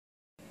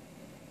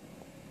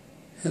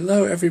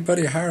Hello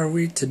everybody, how are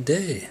we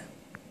today?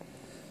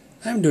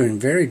 I'm doing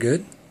very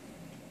good.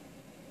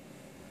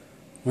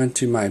 Went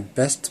to my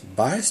Best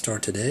Buy store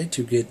today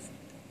to get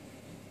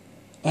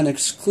an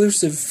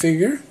exclusive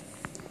figure.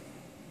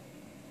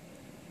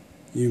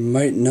 You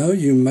might know,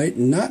 you might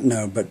not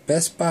know, but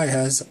Best Buy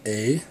has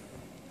a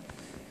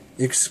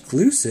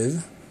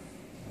exclusive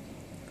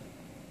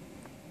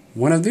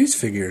one of these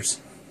figures.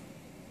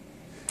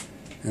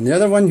 And the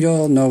other one,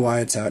 you'll know why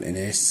it's out in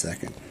a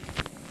second.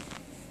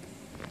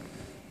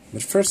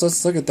 But first,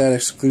 let's look at that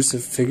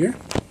exclusive figure.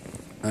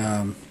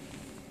 A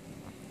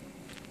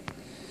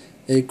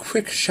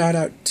quick shout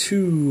out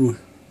to...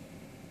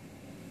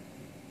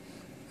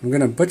 I'm going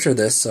to butcher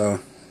this,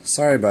 so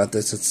sorry about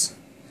this. It's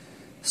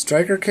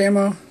Striker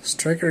Camo,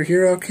 Striker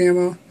Hero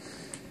Camo.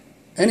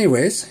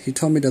 Anyways, he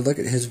told me to look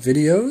at his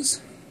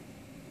videos.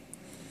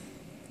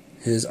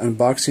 His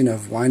unboxing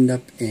of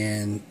Wind-Up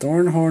and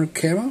Thornhorn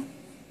Camo.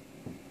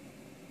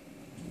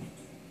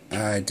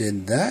 I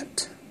did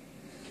that.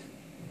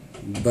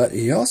 But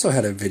he also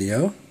had a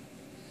video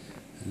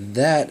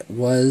that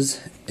was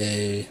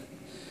a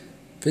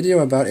video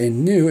about a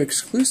new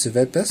exclusive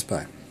at Best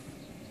Buy.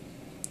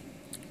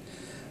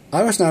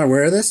 I was not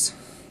aware of this,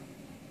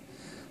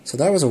 so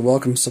that was a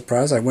welcome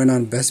surprise. I went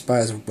on Best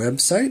Buy's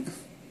website,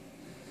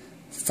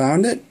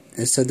 found it.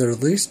 It said the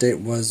release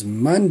date was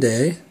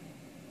Monday. I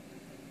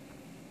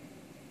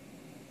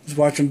was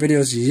watching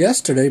videos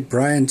yesterday.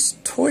 Brian's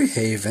Toy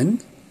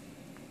Haven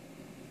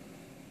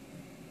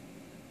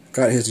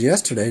got his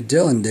yesterday.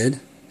 Dylan did.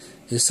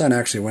 His son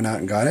actually went out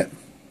and got it.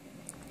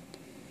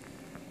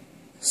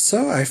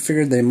 So I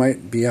figured they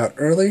might be out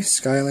early.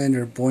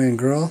 Skylander Boy and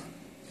Girl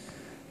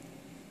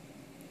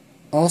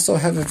also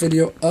have a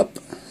video up,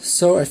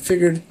 so I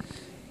figured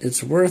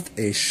it's worth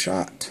a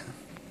shot.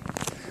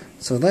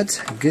 So let's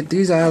get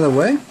these out of the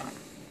way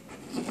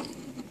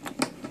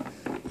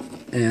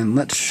and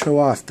let's show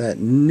off that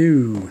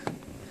new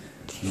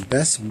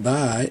Best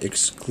Buy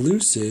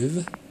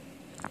exclusive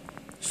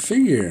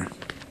figure.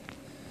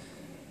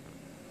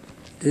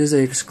 It is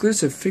an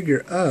exclusive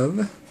figure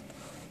of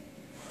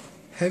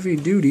Heavy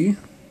Duty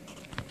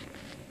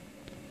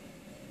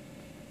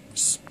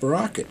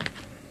Sprocket.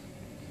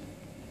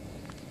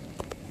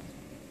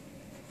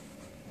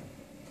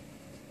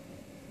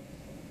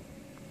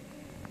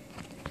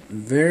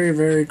 Very,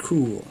 very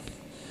cool.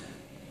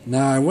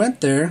 Now I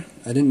went there.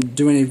 I didn't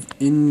do any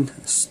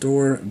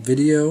in-store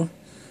video.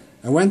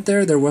 I went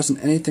there. There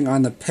wasn't anything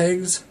on the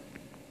pegs.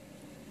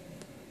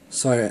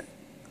 So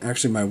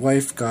actually my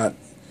wife got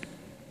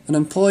an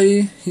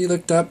employee. He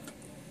looked up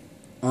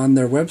on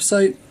their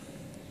website,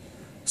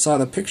 saw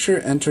the picture,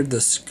 entered the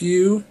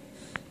SKU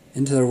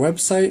into their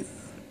website,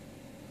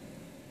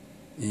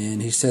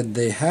 and he said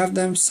they have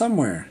them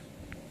somewhere.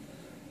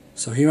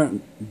 So he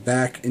went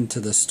back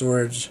into the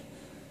storage,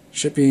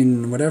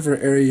 shipping, whatever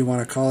area you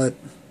want to call it,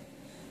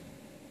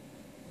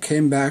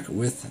 came back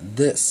with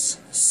this.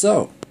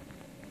 So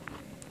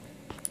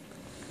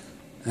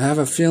I have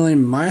a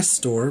feeling my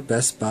store,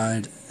 Best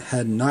Buy,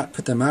 had not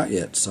put them out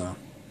yet, so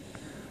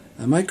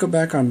I might go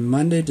back on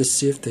Monday to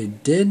see if they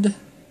did.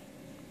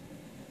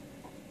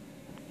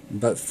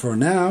 But for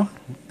now,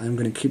 I'm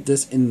going to keep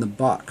this in the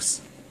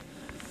box.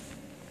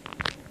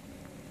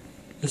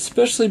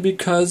 Especially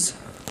because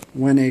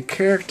when a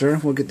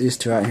character, we'll get these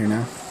two out here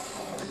now.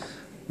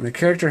 When a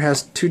character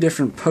has two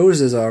different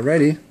poses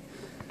already,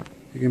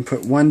 you can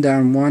put one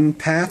down one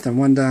path and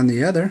one down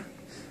the other.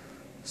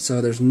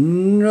 So there's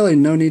really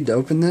no need to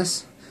open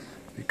this,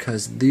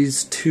 because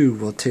these two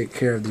will take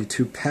care of the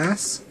two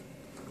paths.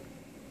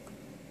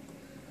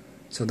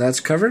 So that's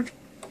covered.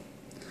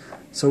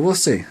 So we'll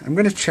see. I'm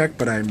going to check,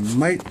 but I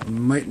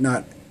might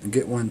not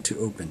get one to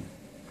open.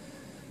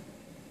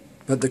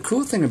 But the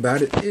cool thing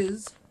about it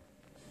is,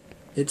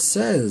 it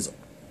says,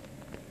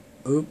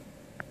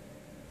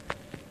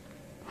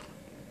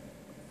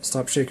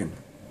 stop shaking,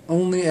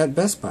 only at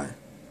Best Buy.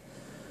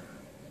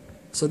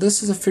 So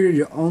this is a figure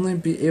you'll only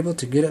be able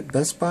to get at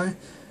Best Buy.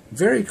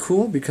 Very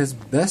cool, because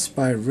Best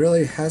Buy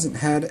really hasn't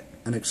had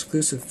an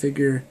exclusive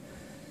figure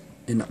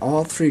in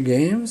all three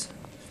games.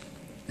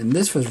 And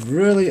this was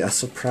really a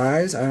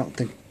surprise. I don't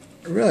think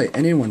really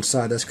anyone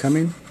saw this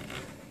coming.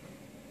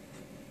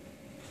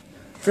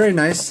 Very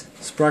nice.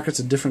 Sprocket's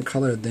a different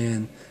color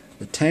than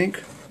the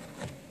tank.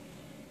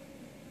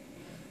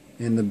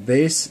 And the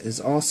base is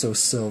also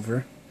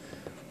silver,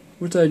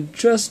 which I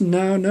just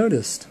now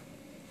noticed.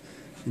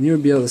 And you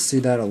would be able to see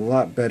that a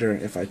lot better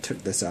if I took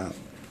this out.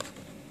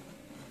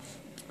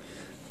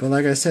 But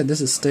like I said,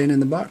 this is staying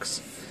in the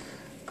box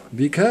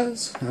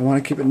because I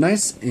want to keep it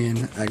nice,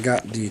 and I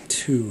got the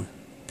two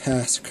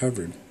paths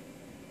covered.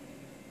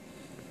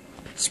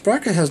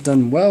 Sprocket has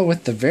done well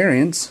with the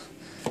variants.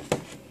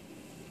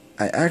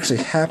 I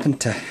actually happen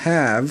to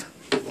have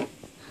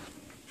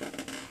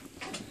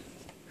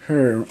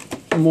her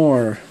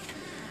more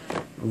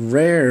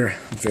rare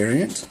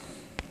variant.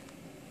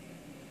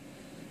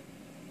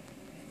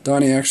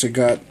 Donnie actually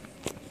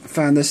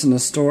found this in the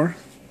store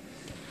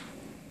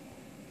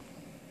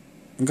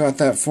and got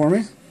that for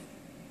me.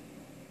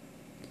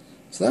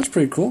 So that's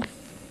pretty cool.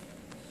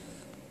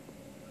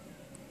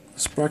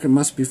 Sprocket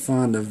must be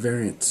fond of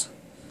variants.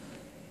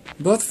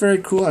 Both very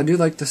cool. I do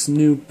like this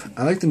new.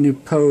 I like the new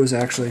pose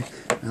actually.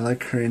 I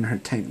like her in her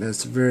tank.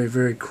 That's very,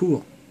 very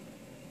cool.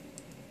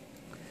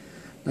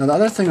 Now the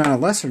other thing on a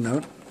lesser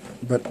note,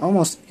 but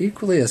almost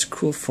equally as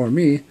cool for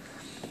me,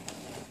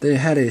 they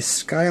had a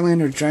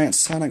Skylander giant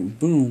sonic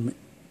boom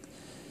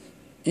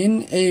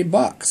in a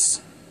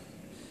box.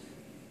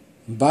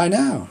 By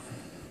now,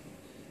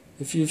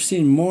 if you've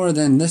seen more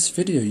than this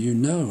video, you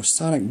know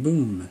Sonic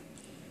Boom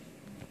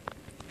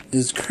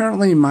is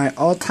currently my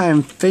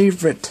all-time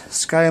favorite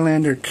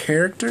Skylander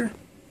character.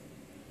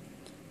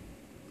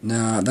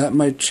 Now that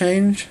might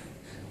change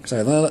because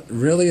I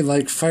really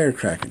like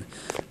firecracking.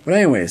 But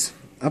anyways,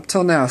 up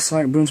till now,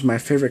 Sonic Boom's my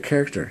favorite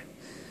character.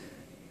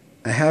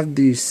 I have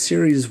the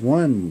Series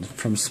 1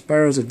 from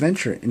Spyro's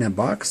Adventure in a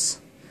box.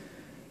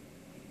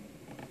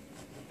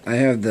 I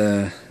have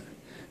the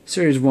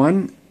Series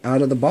 1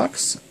 out of the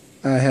box.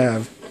 I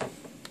have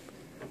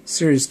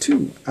Series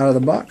 2 out of the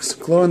box.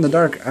 Glow in the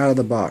Dark out of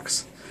the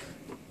box.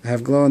 I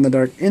have Glow in the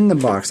Dark in the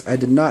box. I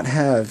did not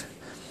have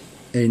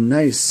a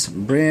nice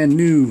brand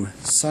new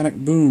Sonic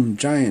Boom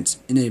Giants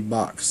in a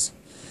box.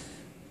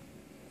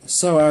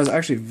 So I was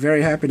actually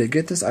very happy to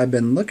get this. I've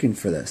been looking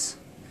for this.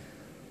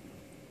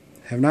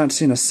 Have not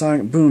seen a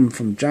Sonic Boom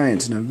from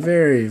Giants in a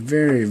very,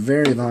 very,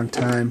 very long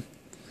time.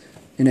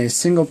 In a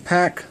single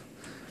pack.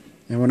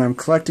 And when I'm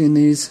collecting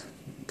these,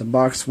 the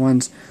box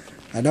ones,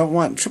 I don't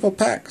want triple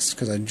packs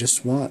because I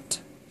just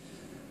want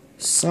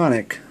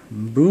Sonic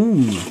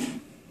Boom.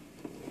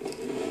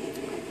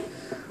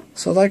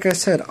 So like I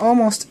said,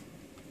 almost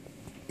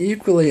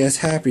equally as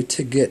happy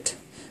to get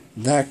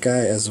that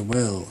guy as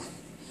well.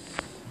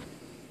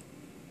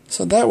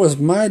 So that was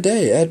my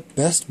day at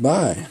Best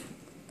Buy.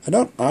 I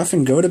don't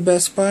often go to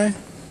Best Buy,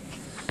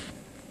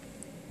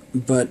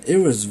 but it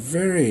was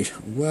very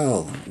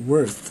well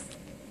worth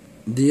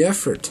the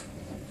effort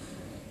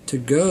to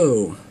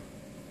go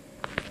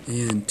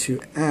and to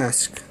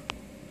ask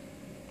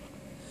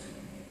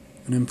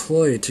an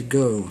employee to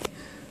go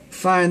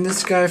find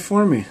this guy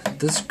for me.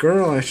 This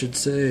girl, I should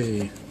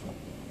say.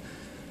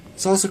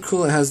 It's also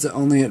cool it has the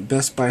Only at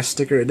Best Buy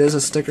sticker. It is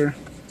a sticker.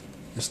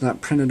 It's not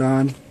printed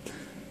on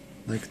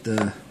like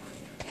the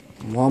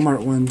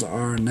Walmart ones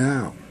are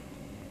now.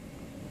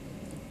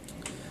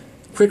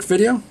 Quick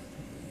video,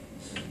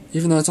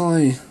 even though it's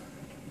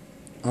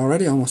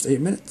already almost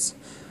 8 minutes.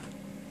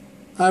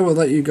 I will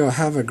let you go.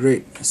 Have a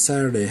great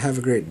Saturday. Have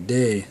a great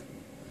day.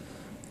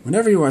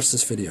 Whenever you watch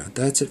this video.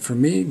 That's it for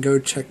me. Go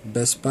check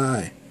Best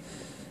Buy.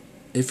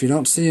 If you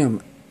don't see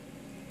them,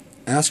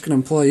 ask an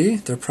employee.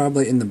 They're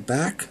probably in the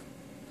back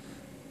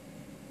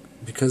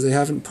because they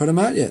haven't put them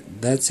out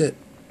yet. That's it.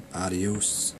 Adios.